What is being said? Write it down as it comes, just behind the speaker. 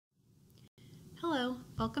Hello,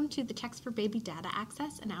 welcome to the Text4baby Data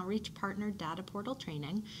Access and Outreach Partner Data Portal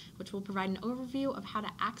training, which will provide an overview of how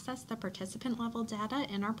to access the participant level data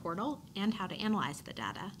in our portal and how to analyze the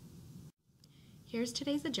data. Here's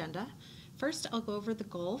today's agenda. First, I'll go over the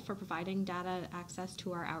goal for providing data access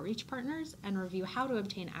to our outreach partners and review how to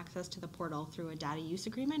obtain access to the portal through a data use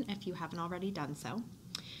agreement if you haven't already done so.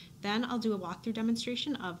 Then I'll do a walkthrough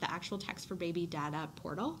demonstration of the actual Text4baby data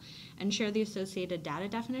portal and share the associated data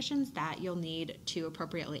definitions that you'll need to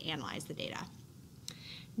appropriately analyze the data.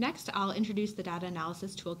 Next, I'll introduce the data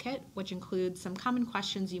analysis toolkit, which includes some common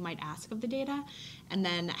questions you might ask of the data, and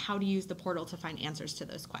then how to use the portal to find answers to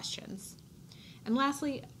those questions. And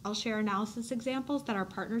lastly, I'll share analysis examples that our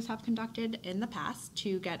partners have conducted in the past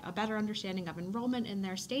to get a better understanding of enrollment in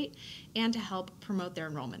their state and to help promote their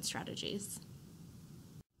enrollment strategies.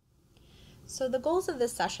 So the goals of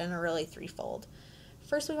this session are really threefold.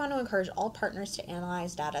 First, we want to encourage all partners to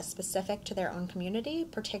analyze data specific to their own community,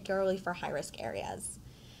 particularly for high-risk areas.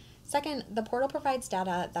 Second, the portal provides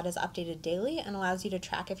data that is updated daily and allows you to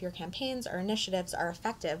track if your campaigns or initiatives are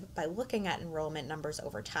effective by looking at enrollment numbers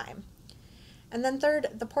over time. And then third,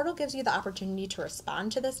 the portal gives you the opportunity to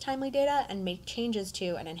respond to this timely data and make changes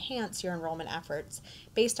to and enhance your enrollment efforts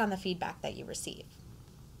based on the feedback that you receive.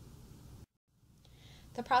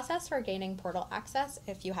 The process for gaining portal access,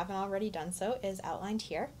 if you haven't already done so, is outlined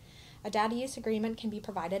here. A data use agreement can be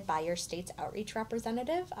provided by your state's outreach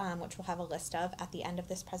representative, which we'll have a list of at the end of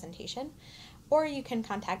this presentation, or you can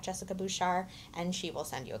contact Jessica Bouchard and she will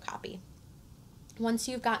send you a copy. Once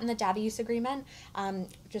you've gotten the data use agreement,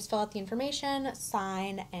 just fill out the information,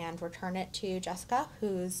 sign, and return it to Jessica,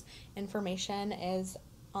 whose information is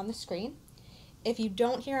on the screen. If you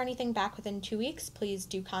don't hear anything back within 2 weeks, please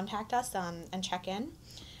do contact us and check in.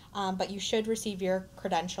 But you should receive your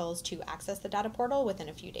credentials to access the data portal within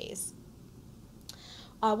a few days.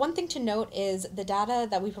 One thing to note is the data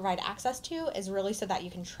that we provide access to is really so that you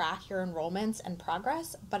can track your enrollments and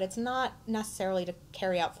progress, but it's not necessarily to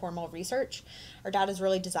carry out formal research. Our data is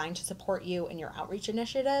really designed to support you in your outreach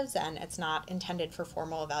initiatives, and it's not intended for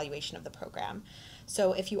formal evaluation of the program.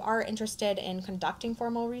 So if you are interested in conducting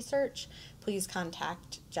formal research, please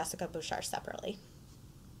contact Jessica Bouchard separately.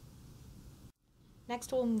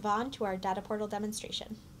 Next, we'll move on to our data portal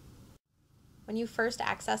demonstration. When you first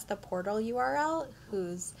access the portal URL,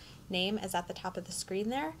 whose name is at the top of the screen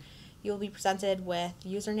there, you'll be presented with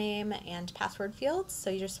username and password fields, so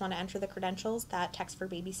you just want to enter the credentials that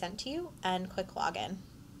Text4baby sent to you and click Login.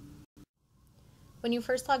 When you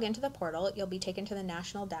first log into the portal, you'll be taken to the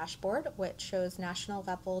national dashboard, which shows national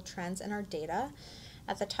level trends in our data.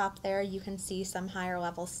 At the top there, you can see some higher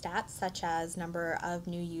level stats, such as number of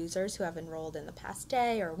new users who have enrolled in the past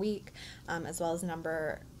day or week, as well as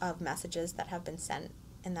number of messages that have been sent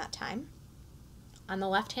in that time. On the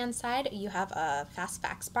left-hand side, you have a fast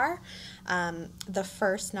facts bar. The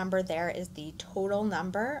first number there is the total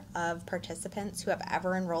number of participants who have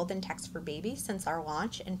ever enrolled in Text4baby since our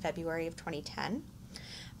launch in February of 2010,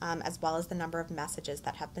 as well as the number of messages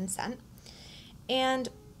that have been sent. And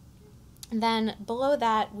then below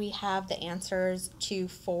that, we have the answers to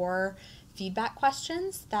 4 feedback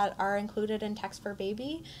questions that are included in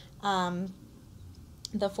Text4baby.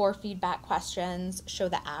 The 4 feedback questions show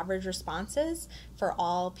the average responses for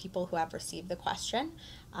all people who have received the question.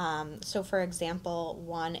 So for example,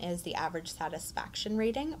 1 is the average satisfaction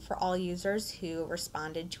rating for all users who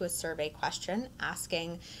responded to a survey question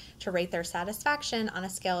asking to rate their satisfaction on a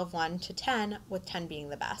scale of 1 to 10, with 10 being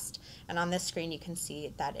the best. And on this screen you can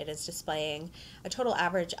see that it is displaying a total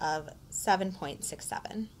average of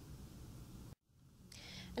 7.67.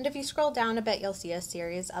 And if you scroll down a bit, you'll see a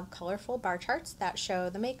series of colorful bar charts that show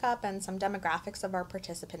the makeup and some demographics of our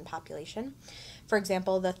participant population. For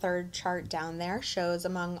example, the third chart down there shows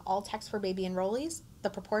among all Text4baby enrollees the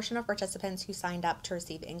proportion of participants who signed up to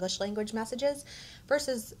receive English language messages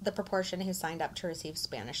versus the proportion who signed up to receive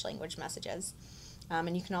Spanish language messages.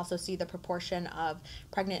 And you can also see the proportion of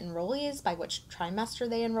pregnant enrollees, by which trimester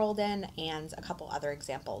they enrolled in, and a couple other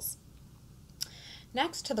examples.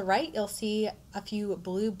 Next, to the right, you'll see a few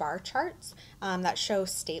blue bar charts that show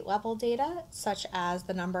state-level data, such as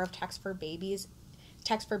the number of Text4baby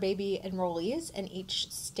enrollees in each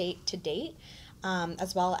state to date,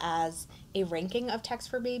 as well as a ranking of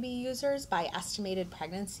Text4baby users by estimated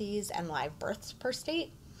pregnancies and live births per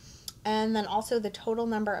state, and then also the total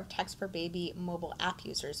number of Text4baby mobile app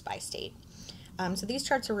users by state. So these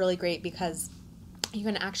charts are really great because you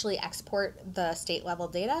can actually export the state-level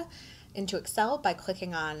data into Excel by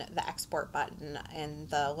clicking on the export button in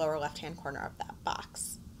the lower left-hand corner of that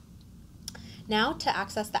box. Now, to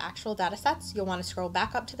access the actual data sets, you'll want to scroll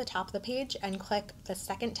back up to the top of the page and click the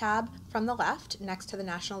second tab from the left next to the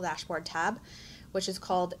National Dashboard tab, which is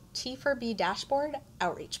called T4B Dashboard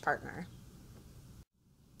Outreach Partner.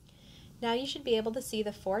 Now you should be able to see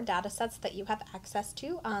the 4 data sets that you have access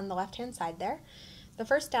to on the left-hand side there. The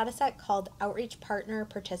first data set, called Outreach Partner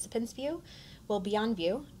Participants View, will be on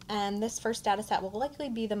view, and this first data set will likely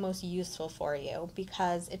be the most useful for you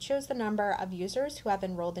because it shows the number of users who have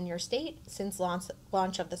enrolled in your state since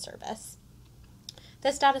launch of the service.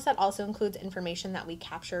 This data set also includes information that we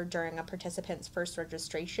captured during a participant's first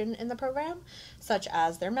registration in the program, such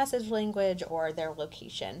as their message language or their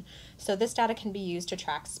location. So this data can be used to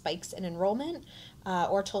track spikes in enrollment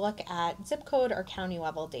or to look at zip code or county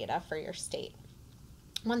level data for your state.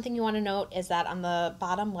 One thing you want to note is that on the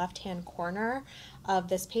bottom left-hand corner of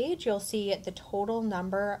this page, you'll see the total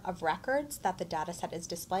number of records that the data set is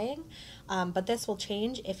displaying, but this will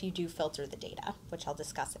change if you do filter the data, which I'll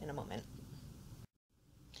discuss in a moment.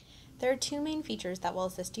 There are 2 main features that will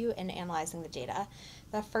assist you in analyzing the data.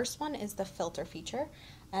 The first one is the filter feature,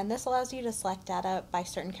 and this allows you to select data by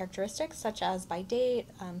certain characteristics, such as by date,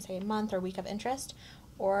 say a month or week of interest,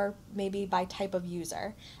 or maybe by type of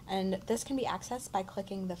user. And this can be accessed by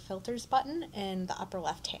clicking the Filters button in the upper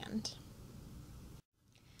left hand.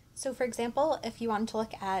 So for example, if you wanted to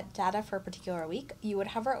look at data for a particular week, you would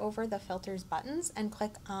hover over the Filters buttons and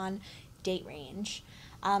click on Date Range.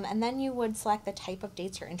 And then you would select the type of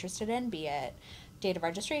dates you're interested in, be it date of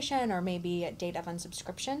registration or maybe a date of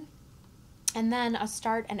unsubscription. And then a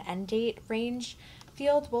start and end date range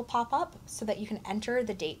field will pop up so that you can enter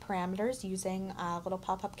the date parameters using a little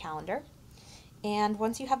pop-up calendar. And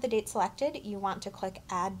once you have the date selected, you want to click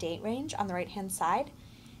Add Date Range on the right-hand side.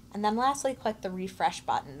 And then lastly, click the Refresh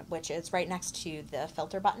button, which is right next to the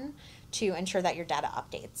Filter button, to ensure that your data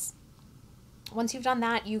updates. Once you've done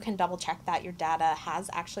that, you can double check that your data has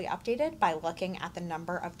actually updated by looking at the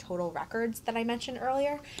number of total records that I mentioned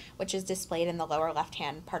earlier, which is displayed in the lower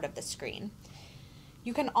left-hand part of the screen.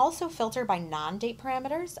 You can also filter by non-date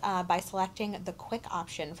parameters by selecting the Quick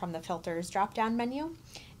option from the Filters drop-down menu.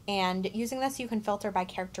 And using this, you can filter by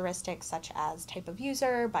characteristics such as type of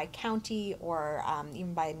user, by county, or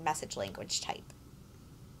even by message language type.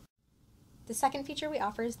 The second feature we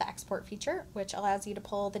offer is the export feature, which allows you to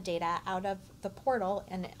pull the data out of the portal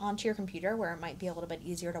and onto your computer where it might be a little bit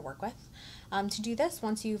easier to work with. To do this,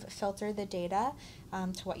 once you've filtered the data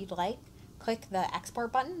to what you'd like, click the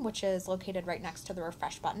Export button, which is located right next to the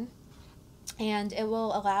Refresh button. And it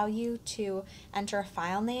will allow you to enter a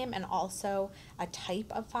file name and also a type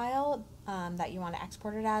of file that you want to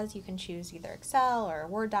export it as. You can choose either Excel or a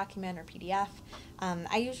Word document or PDF.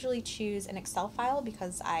 I usually choose an Excel file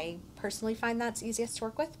because I personally find that's easiest to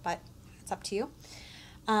work with, but it's up to you.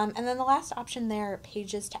 And then the last option there,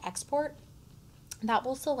 Pages to Export, that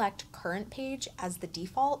will select current page as the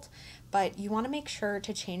default, but you want to make sure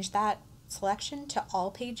to change that selection to all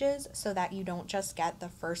pages so that you don't just get the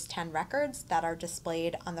first 10 records that are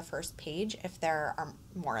displayed on the first page if there are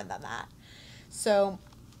more than that. So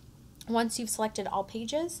once you've selected all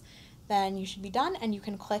pages, then you should be done and you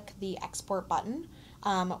can click the Export button,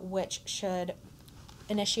 which should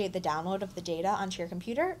initiate the download of the data onto your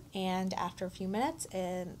computer, and after a few minutes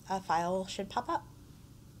a file should pop up.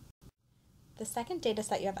 The second data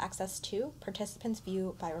set you have access to, Participants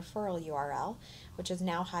View by Referral URL, which is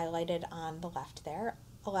now highlighted on the left there,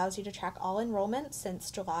 allows you to track all enrollment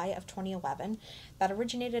since July of 2011 that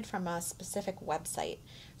originated from a specific website.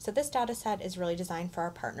 So this data set is really designed for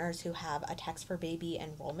our partners who have a Text4baby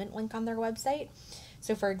enrollment link on their website.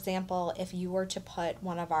 So for example, if you were to put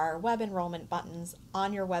one of our web enrollment buttons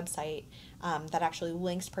on your website that actually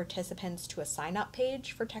links participants to a sign-up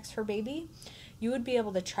page for Text4baby, you would be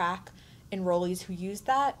able to track enrollees who use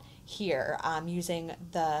that here using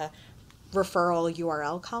the referral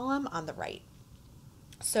URL column on the right.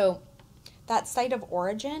 So that site of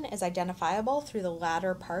origin is identifiable through the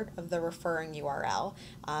latter part of the referring URL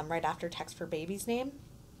right after Text4baby's name,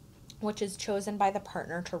 which is chosen by the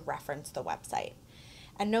partner to reference the website.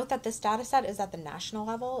 And note that this data set is at the national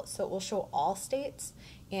level, so it will show all states,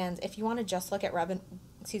 and if you want to just look at web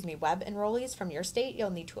enrollees from your state,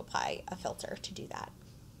 you'll need to apply a filter to do that.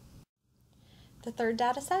 The third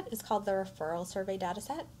data set is called the Referral Survey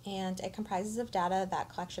Dataset, and it comprises of data that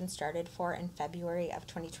collection started for in February of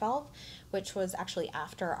 2012, which was actually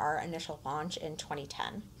after our initial launch in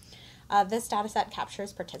 2010. This dataset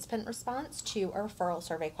captures participant response to a referral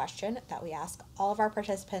survey question that we ask all of our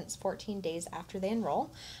participants 14 days after they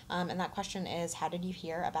enroll, and that question is, how did you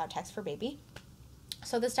hear about Text4baby?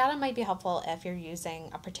 So this data might be helpful if you're using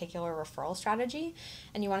a particular referral strategy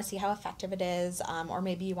and you want to see how effective it is, or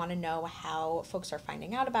maybe you want to know how folks are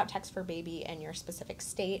finding out about Text4baby in your specific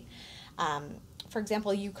state. For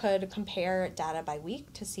example, you could compare data by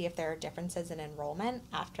week to see if there are differences in enrollment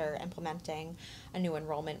after implementing a new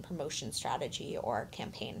enrollment promotion strategy or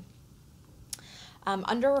campaign.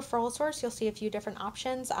 Under referral source, you'll see a few different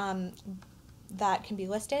options that can be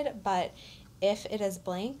listed, but if it is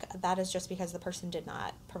blank, that is just because the person did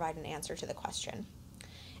not provide an answer to the question.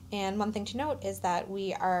 And one thing to note is that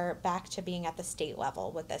we are back to being at the state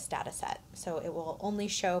level with this data set, so it will only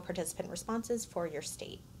show participant responses for your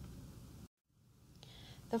state.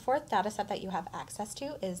 The fourth data set that you have access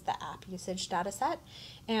to is the app usage data set,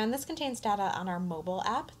 and this contains data on our mobile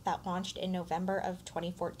app that launched in November of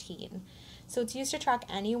 2014. So it's used to track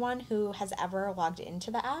anyone who has ever logged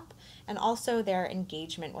into the app and also their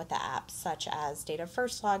engagement with the app, such as date of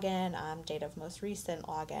first login, date of most recent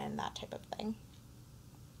login, that type of thing.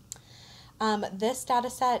 This data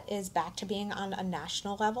set is back to being on a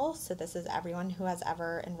national level, so this is everyone who has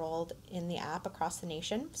ever enrolled in the app across the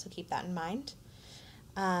nation, so keep that in mind.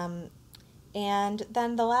 And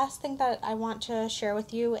then the last thing that I want to share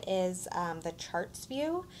with you is the charts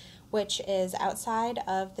view, which is outside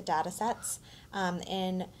of the data sets.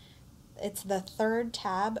 And it's the third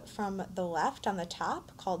tab from the left on the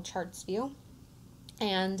top called Charts View.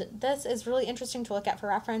 And this is really interesting to look at for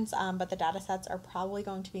reference, but the data sets are probably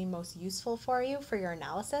going to be most useful for you for your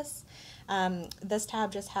analysis. This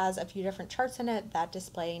tab just has a few different charts in it that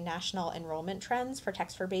display national enrollment trends for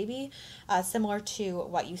Text4baby, similar to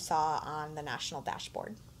what you saw on the national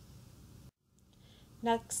dashboard.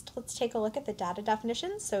 Next, let's take a look at the data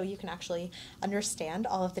definitions so you can actually understand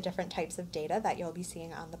all of the different types of data that you'll be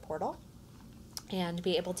seeing on the portal and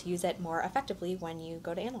be able to use it more effectively when you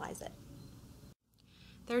go to analyze it.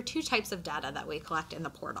 There are two types of data that we collect in the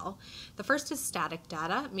portal. The first is static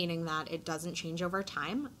data, meaning that it doesn't change over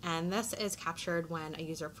time, and this is captured when a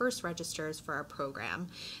user first registers for a program.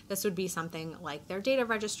 This would be something like their date of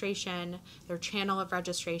registration, their channel of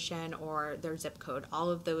registration, or their zip code. All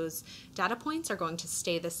of those data points are going to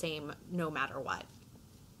stay the same no matter what.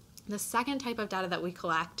 The second type of data that we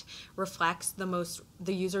collect reflects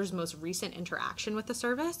the user's most recent interaction with the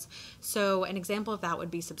service. So an example of that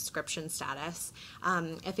would be subscription status.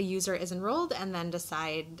 If a user is enrolled and then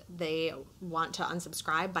decide they want to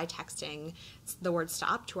unsubscribe by texting the word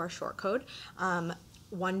stop to our shortcode,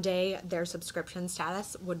 one day their subscription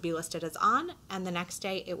status would be listed as on, and the next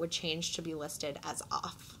day it would change to be listed as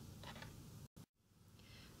off.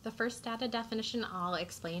 The first data definition I'll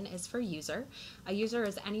explain is for user. A user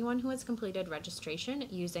is anyone who has completed registration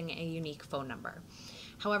using a unique phone number.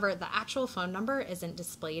 However, the actual phone number isn't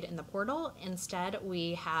displayed in the portal. Instead,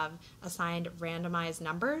 we have assigned randomized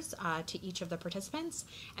numbers to each of the participants,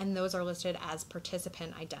 and those are listed as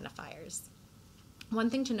participant identifiers. One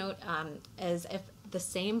thing to note is if the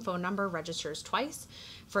same phone number registers twice,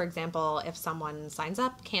 for example, if someone signs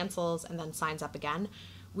up, cancels, and then signs up again,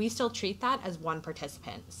 we still treat that as one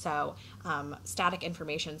participant. So static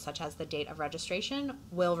information such as the date of registration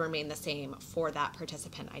will remain the same for that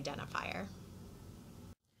participant identifier.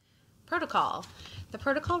 Protocol. The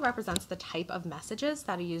protocol represents the type of messages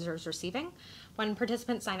that a user is receiving. When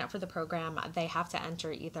participants sign up for the program, they have to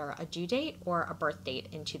enter either a due date or a birth date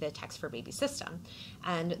into the Text4baby system.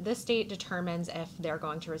 And this date determines if they're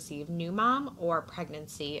going to receive new mom or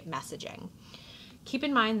pregnancy messaging. Keep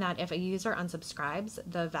in mind that if a user unsubscribes,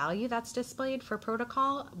 the value that's displayed for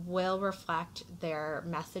protocol will reflect their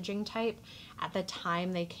messaging type at the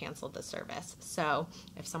time they canceled the service. So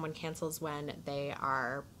if someone cancels when they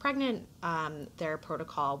are pregnant, their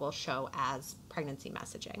protocol will show as pregnancy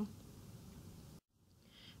messaging.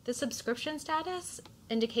 The subscription status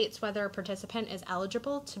indicates whether a participant is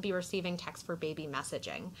eligible to be receiving Text4baby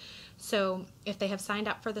messaging. So if they have signed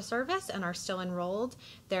up for the service and are still enrolled,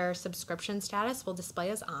 their subscription status will display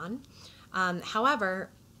as on. However,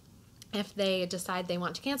 if they decide they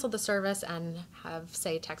want to cancel the service and have,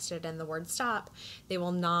 say, texted in the word stop, they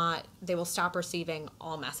will stop receiving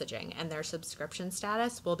all messaging and their subscription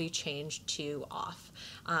status will be changed to off.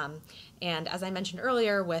 And as I mentioned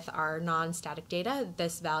earlier, with our non-static data,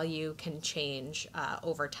 this value can change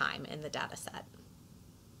over time in the data set.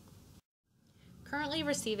 Currently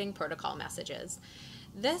receiving protocol messages.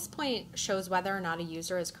 This point shows whether or not a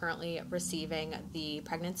user is currently receiving the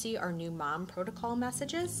pregnancy or new mom protocol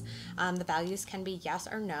messages. The values can be yes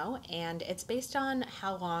or no, and it's based on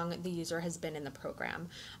how long the user has been in the program.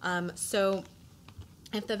 So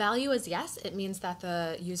if the value is yes, it means that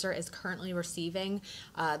the user is currently receiving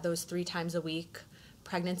those 3 times a week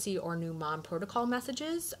pregnancy or new mom protocol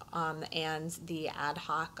messages and the ad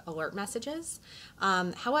hoc alert messages.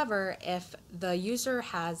 However, if the user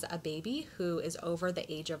has a baby who is over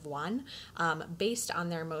the age of 1, based on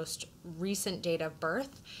their most recent date of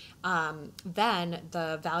birth, then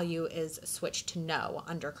the value is switched to no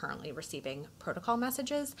under currently receiving protocol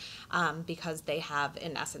messages because they have,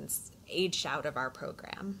 in essence, aged out of our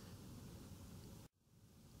program.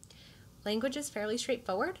 Language is fairly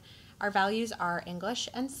straightforward. Our values are English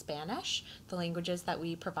and Spanish, the languages that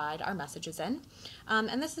we provide our messages in.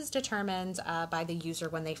 And this is determined by the user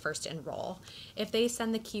when they first enroll. If they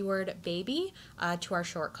send the keyword baby to our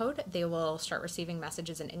shortcode, they will start receiving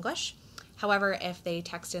messages in English. However, if they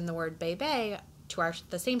text in the word bebe to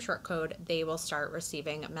the same shortcode, they will start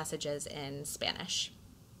receiving messages in Spanish.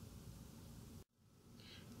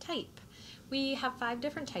 Type. We have 5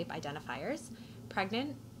 different type identifiers: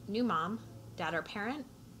 pregnant, new mom, dad or parent,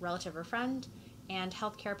 relative or friend, and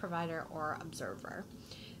healthcare provider or observer.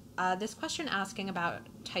 This question asking about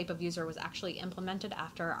type of user was actually implemented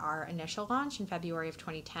after our initial launch in February of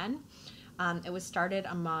 2010. It was started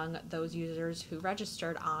among those users who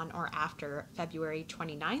registered on or after February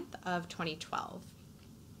 29th of 2012.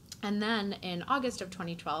 And then in August of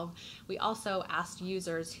 2012, we also asked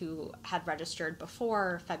users who had registered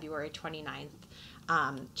before February 29th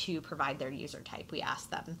to provide their user type. We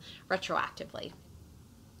asked them retroactively.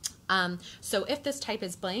 So if this type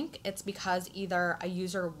is blank, it's because either a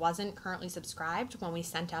user wasn't currently subscribed when we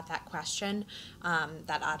sent out that question,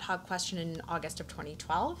 that ad hoc question in August of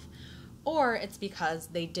 2012, or it's because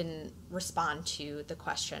they didn't respond to the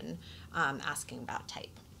question asking about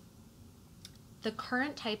type. The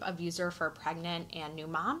current type of user for pregnant and new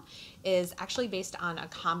mom is actually based on a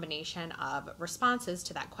combination of responses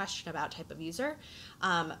to that question about type of user,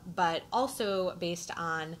 but also based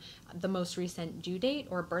on the most recent due date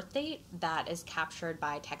or birth date that is captured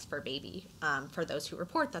by Text4baby for those who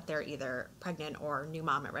report that they're either pregnant or new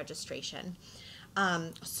mom at registration.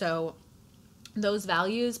 So those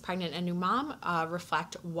values, pregnant and new mom,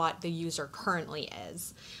 reflect what the user currently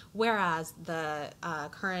is, whereas the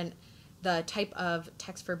type of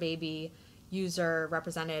Text4baby user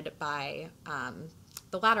represented by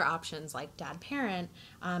the latter options like dad parent,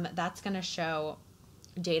 that's going to show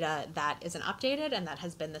data that isn't updated and that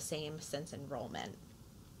has been the same since enrollment.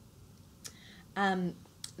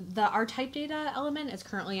 Our type data element is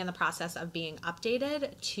currently in the process of being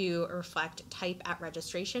updated to reflect type at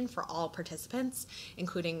registration for all participants,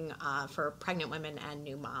 including for pregnant women and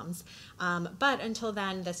new moms. But until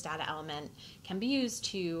then, this data element can be used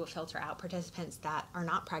to filter out participants that are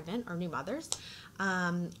not pregnant or new mothers,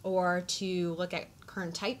 or to look at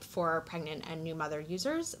current type for pregnant and new mother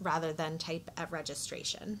users rather than type at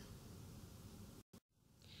registration.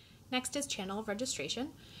 Next is channel of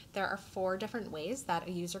registration. There are 4 different ways that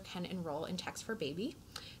a user can enroll in Text4baby.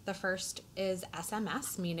 The first is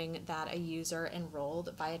SMS, meaning that a user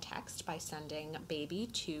enrolled via text by sending baby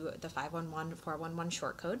to the 511411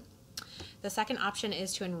 shortcode. The second option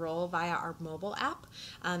is to enroll via our mobile app.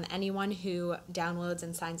 Anyone who downloads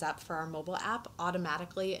and signs up for our mobile app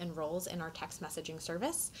automatically enrolls in our text messaging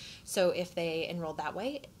service. So if they enroll that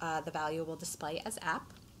way, the value will display as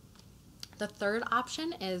app. The third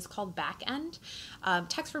option is called backend.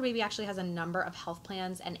 Text4baby actually has a number of health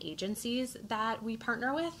plans and agencies that we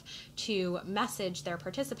partner with to message their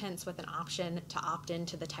participants with an option to opt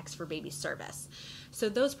into the Text4baby service. So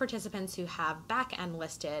those participants who have backend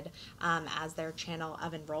listed as their channel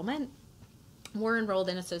of enrollment were enrolled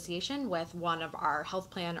in association with one of our health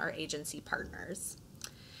plan or agency partners.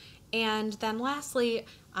 And then lastly,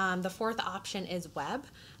 the fourth option is web,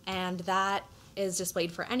 and that is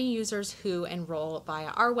displayed for any users who enroll via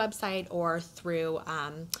our website or through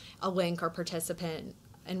a link or participant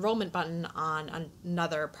enrollment button on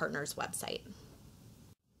another partner's website.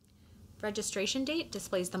 Registration date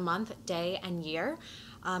displays the month, day, and year,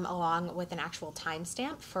 along with an actual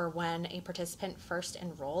timestamp for when a participant first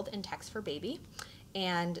enrolled in Text4baby,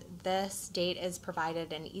 and this date is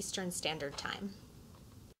provided in Eastern Standard Time.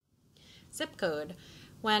 Zip code.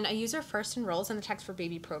 When a user first enrolls in the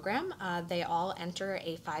Text4baby program, they all enter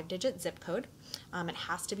a 5-digit zip code. It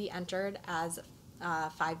has to be entered as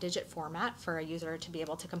a 5-digit format for a user to be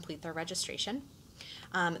able to complete their registration.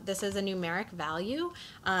 This is a numeric value,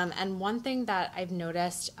 and one thing that I've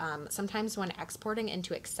noticed sometimes when exporting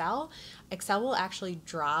into Excel will actually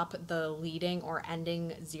drop the leading or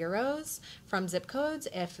ending zeros from zip codes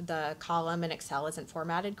if the column in Excel isn't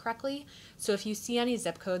formatted correctly. So if you see any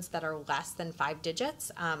zip codes that are less than 5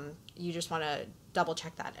 digits, you just want to double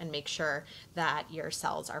check that and make sure that your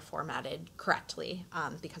cells are formatted correctly,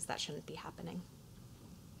 because that shouldn't be happening.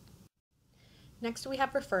 Next, we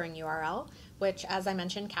have referring URL, which, as I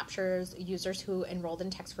mentioned, captures users who enrolled in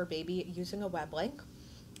Text4baby using a web link.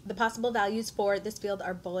 The possible values for this field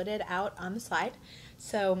are bulleted out on the slide.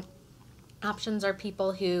 So options are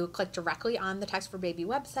people who clicked directly on the Text4baby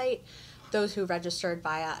website, those who registered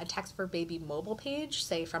via a Text4baby mobile page,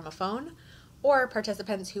 say from a phone, or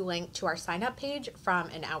participants who linked to our sign-up page from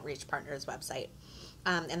an Outreach Partners website.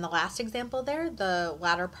 In the last example there, the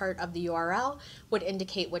latter part of the URL would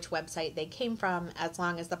indicate which website they came from, as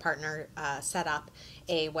long as the partner set up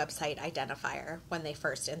a website identifier when they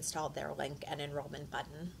first installed their link and enrollment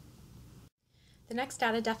button. The next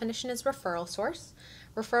data definition is referral source.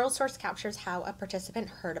 Referral source captures how a participant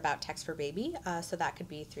heard about Text4baby, so that could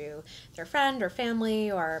be through their friend or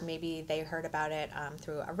family, or maybe they heard about it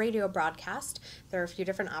through a radio broadcast. There are a few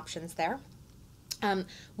different options there.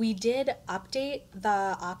 We did update the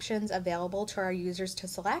options available to our users to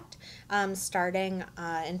select starting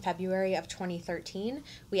in February of 2013.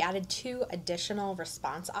 We added 2 additional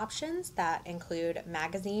response options that include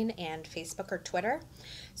magazine and Facebook or Twitter.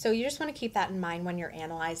 So you just want to keep that in mind when you're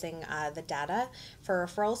analyzing the data. For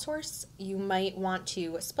referral source, you might want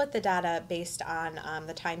to split the data based on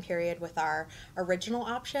the time period with our original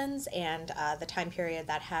options and the time period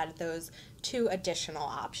that had those 2 additional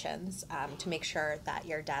options to make sure that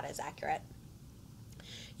your data is accurate.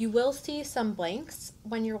 You will see some blanks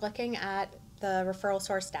when you're looking at the referral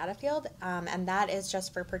source data field, and that is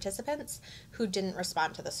just for participants who didn't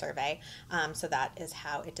respond to the survey. So that is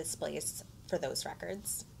how it displays for those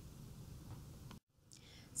records.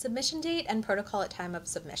 Submission date and protocol at time of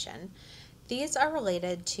submission. These are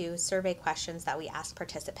related to survey questions that we ask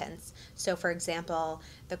participants. So for example,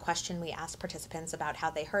 the question we asked participants about how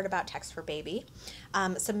they heard about Text4baby.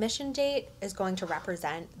 Submission date is going to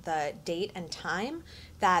represent the date and time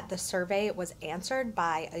that the survey was answered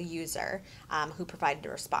by a user who provided a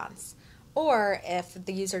response. Or if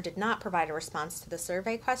the user did not provide a response to the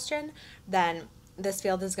survey question, then this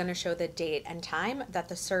field is going to show the date and time that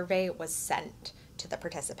the survey was sent to the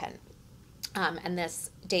participant. And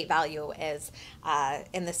this date value is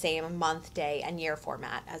in the same month, day, and year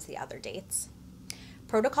format as the other dates.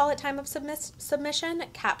 Protocol at time of submission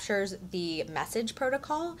captures the message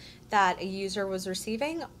protocol that a user was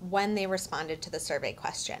receiving when they responded to the survey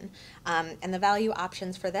question. And the value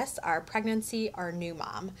options for this are pregnancy or new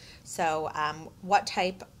mom. So what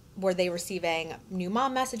type were they receiving, new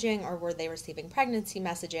mom messaging, or were they receiving pregnancy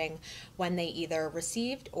messaging when they either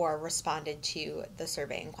received or responded to the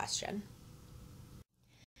survey in question?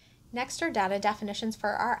 Next are data definitions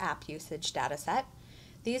for our app usage dataset.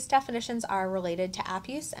 These definitions are related to app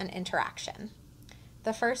use and interaction.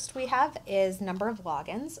 The first we have is number of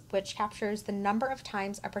logins, which captures the number of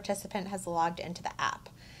times a participant has logged into the app.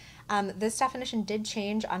 This definition did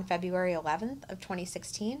change on February 11th of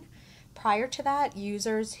 2016. Prior to that,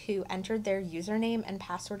 users who entered their username and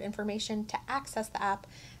password information to access the app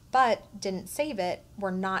but didn't save it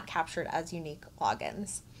were not captured as unique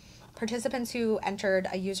logins. Participants who entered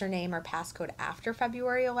a username or passcode after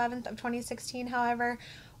February 11th of 2016, however,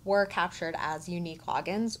 were captured as unique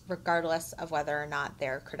logins, regardless of whether or not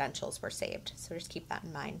their credentials were saved. So just keep that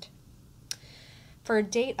in mind. For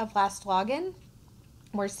date of last login,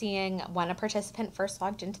 we're seeing when a participant first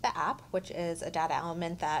logged into the app, which is a data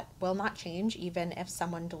element that will not change even if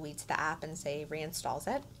someone deletes the app and, say, reinstalls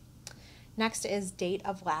it. Next is date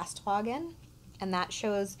of last login, and that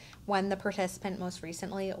shows when the participant most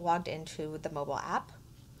recently logged into the mobile app.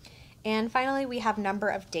 And finally, we have number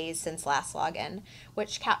of days since last login,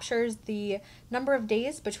 which captures the number of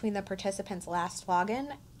days between the participant's last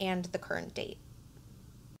login and the current date.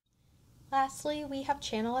 Lastly, we have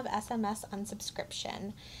channel of SMS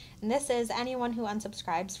unsubscription. And this is anyone who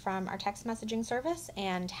unsubscribes from our text messaging service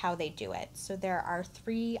and how they do it. So there are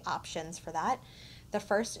 3 options for that. The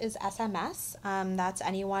first is SMS. That's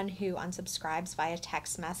anyone who unsubscribes via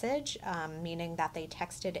text message, meaning that they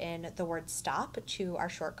texted in the word stop to our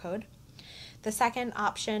shortcode. The second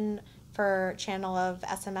option for channel of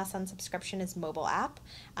SMS unsubscription is mobile app.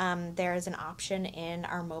 There is an option in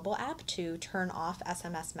our mobile app to turn off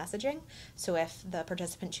SMS messaging. So if the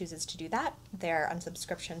participant chooses to do that, their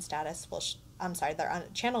unsubscription status will, their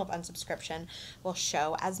channel of unsubscription will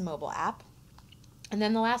show as mobile app. And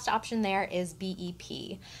then the last option there is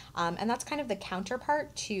BEP, and that's kind of the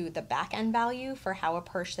counterpart to the back-end value for how a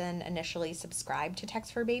person initially subscribed to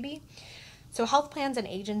Text4baby. So health plans and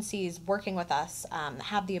agencies working with us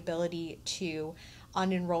have the ability to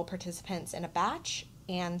unenroll participants in a batch,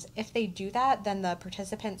 and if they do that, then the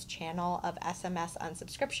participant's channel of SMS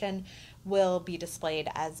unsubscription will be displayed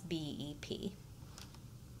as BEP.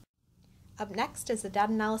 Up next is the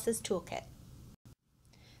Data Analysis Toolkit.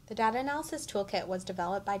 The data analysis toolkit was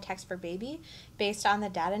developed by Text4baby based on the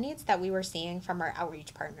data needs that we were seeing from our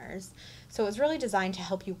outreach partners. So it was really designed to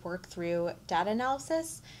help you work through data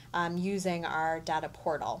analysis using our data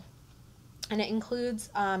portal. And it includes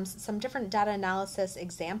some different data analysis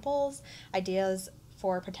examples, ideas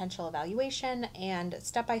for potential evaluation, and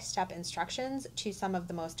step-by-step instructions to some of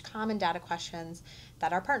the most common data questions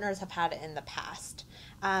that our partners have had in the past.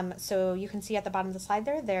 So you can see at the bottom of the slide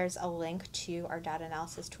there's a link to our data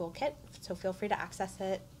analysis toolkit, so feel free to access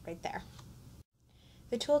it right there.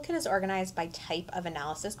 The toolkit is organized by type of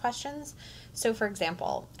analysis questions. So for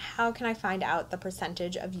example, how can I find out the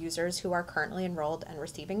percentage of users who are currently enrolled and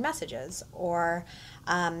receiving messages? Or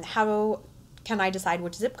how can I decide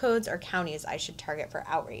which zip codes or counties I should target for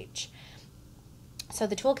outreach? So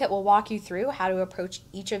the toolkit will walk you through how to approach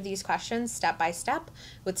each of these questions step by step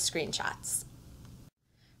with screenshots.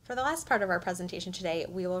 For the last part of our presentation today,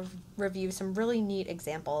 we will review some really neat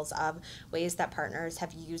examples of ways that partners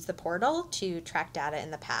have used the portal to track data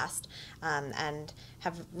in the past and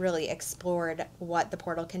have really explored what the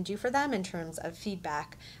portal can do for them in terms of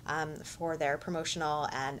feedback for their promotional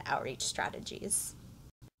and outreach strategies.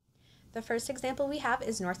 The first example we have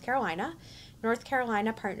is North Carolina. North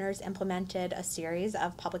Carolina partners implemented a series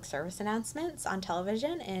of public service announcements on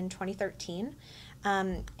television in 2013,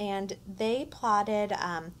 and they plotted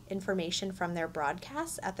information from their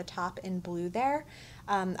broadcasts at the top in blue there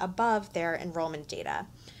above their enrollment data.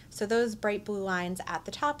 So those bright blue lines at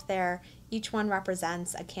the top there, each one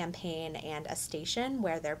represents a campaign and a station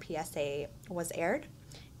where their PSA was aired.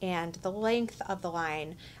 And the length of the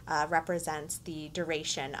line represents the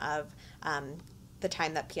duration of the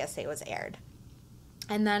time that PSA was aired.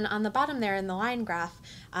 And then on the bottom there in the line graph,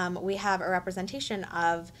 we have a representation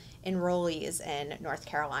of enrollees in North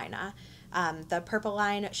Carolina. The purple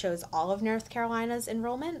line shows all of North Carolina's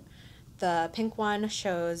enrollment. The pink one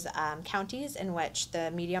shows counties in which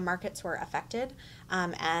the media markets were affected,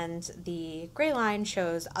 and the gray line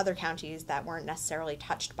shows other counties that weren't necessarily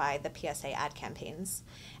touched by the PSA ad campaigns.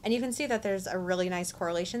 And you can see that there's a really nice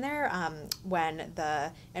correlation there when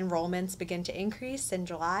the enrollments begin to increase in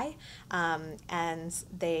July, and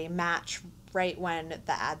they match right when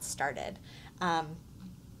the ads started.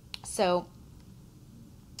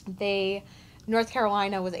 North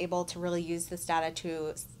Carolina was able to really use this data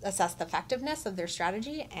to assess the effectiveness of their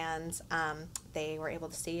strategy, and they were able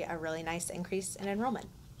to see a really nice increase in enrollment.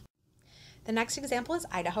 The next example is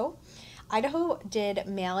Idaho. Idaho did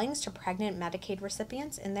mailings to pregnant Medicaid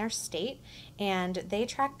recipients in their state, and they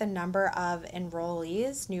tracked the number of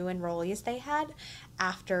enrollees, new enrollees they had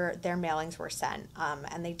after their mailings were sent,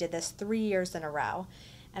 and they did this 3 years in a row.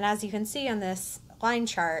 And as you can see on this line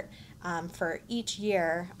chart, for each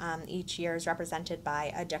year is represented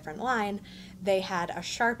by a different line, they had a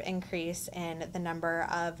sharp increase in the number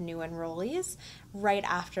of new enrollees right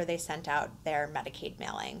after they sent out their Medicaid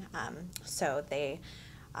mailing. So they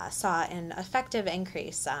saw an effective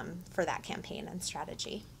increase for that campaign and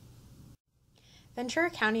strategy. Ventura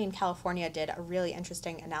County in California did a really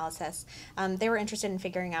interesting analysis. They were interested in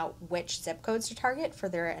figuring out which zip codes to target for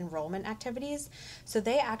their enrollment activities. So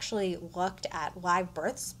they actually looked at live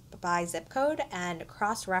births by zip code and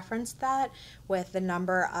cross-referenced that with the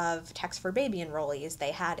number of Text4baby enrollees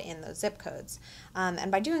they had in those zip codes.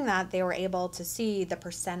 And by doing that, they were able to see the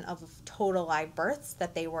percent of total live births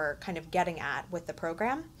that they were kind of getting at with the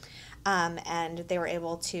program. And they were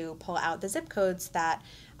able to pull out the zip codes that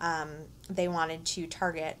they wanted to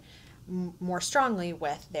target more strongly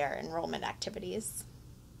with their enrollment activities.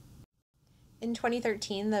 In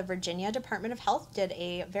 2013, the Virginia Department of Health did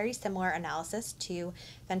a very similar analysis to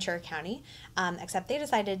Ventura County, except they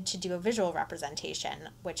decided to do a visual representation,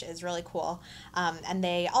 which is really cool. And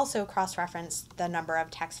they also cross-referenced the number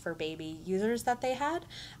of Text4baby users that they had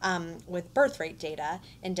with birth rate data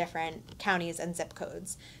in different counties and zip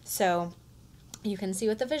codes. So you can see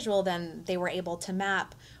with the visual, then they were able to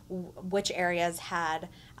map which areas had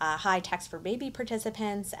high Text4baby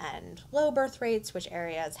participants and low birth rates, which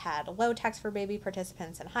areas had low Text4baby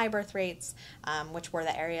participants and high birth rates, which were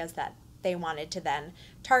the areas that they wanted to then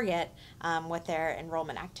target with their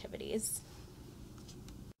enrollment activities.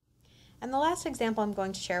 And the last example I'm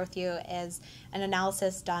going to share with you is an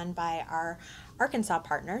analysis done by our Arkansas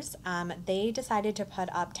partners. They decided to put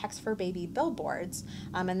up Text4baby billboards,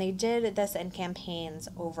 and they did this in campaigns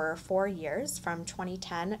over 4 years from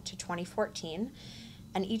 2010 to 2014.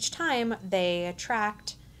 And each time they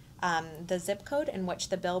tracked the zip code in which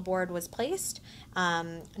the billboard was placed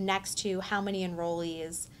next to how many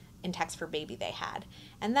enrollees in Text4baby they had.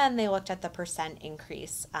 And then they looked at the percent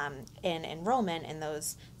increase in enrollment in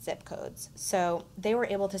those zip codes. So they were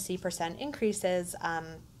able to see percent increases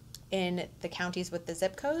in the counties with the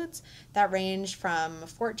zip codes that range from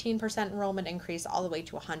 14% enrollment increase all the way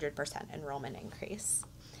to 100% enrollment increase.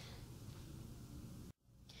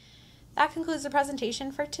 That concludes the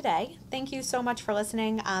presentation for today. Thank you so much for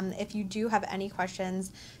listening. If you do have any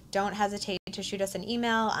questions, don't hesitate to shoot us an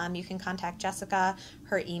email. You can contact Jessica.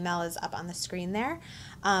 Her email is up on the screen there.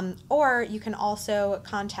 Or you can also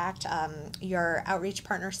contact your outreach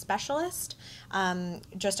partner specialist.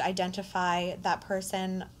 Just identify that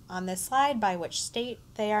person on this slide by which state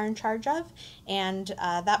they are in charge of, and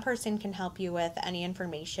that person can help you with any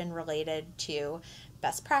information related to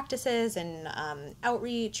best practices and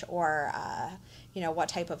outreach, or what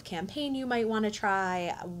type of campaign you might want to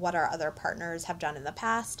try, what our other partners have done in the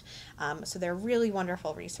past. So they're really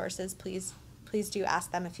wonderful resources. Please do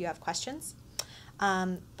ask them if you have questions.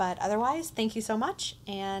 But otherwise, thank you so much,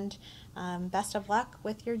 and best of luck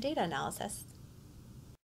with your data analysis.